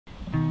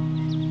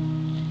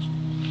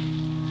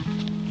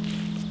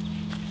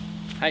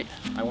Hi,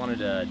 I wanted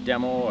to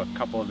demo a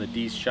couple of the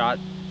Dshot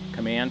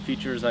command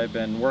features I've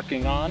been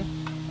working on.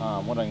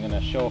 What I'm going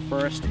to show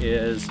first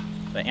is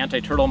the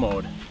anti-turtle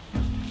mode.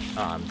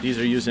 These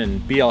are using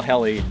BL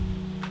Heli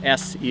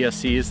S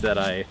ESCs that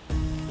I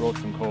wrote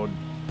some code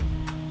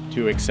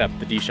to accept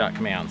the Dshot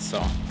commands. So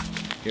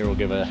here we'll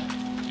give a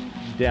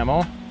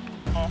demo.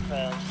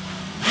 So,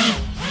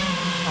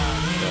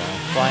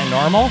 flying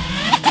normal.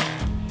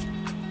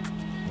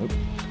 Oops.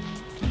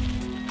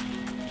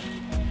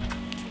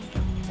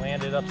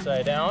 Landed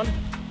upside down.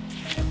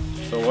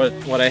 So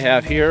what I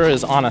have here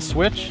is on a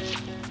switch.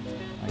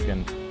 I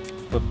can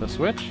flip the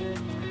switch,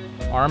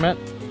 arm it,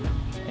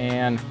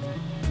 and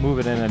move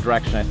it in a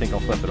direction I think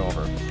I'll flip it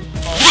over.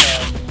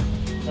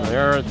 So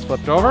there, it's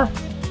flipped over.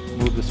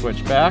 Move the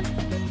switch back.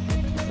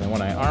 And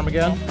when I arm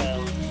again,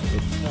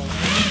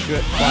 it's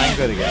good, flying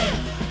good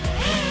again.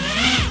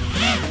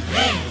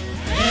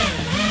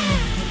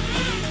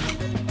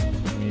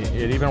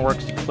 It even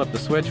works to flip the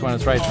switch when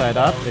it's right side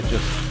up. It's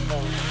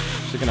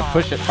going to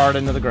push it hard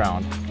into the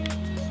ground.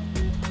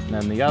 And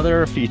then the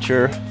other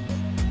feature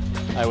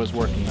I was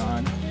working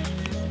on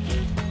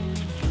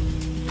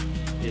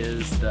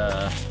is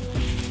the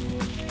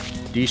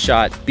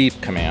Dshot beep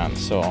command.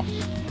 So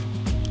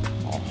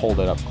I'll hold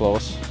it up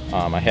close.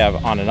 I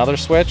have on another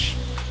switch,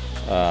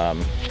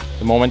 the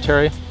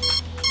momentary.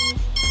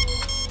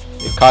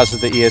 It causes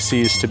the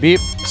ESCs to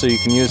beep, so you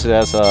can use it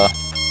as a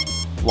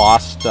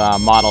lost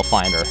model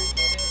finder.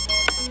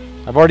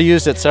 I've already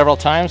used it several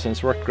times and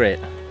it's worked great.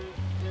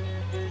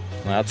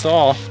 That's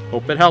all.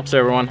 Hope it helps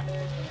everyone.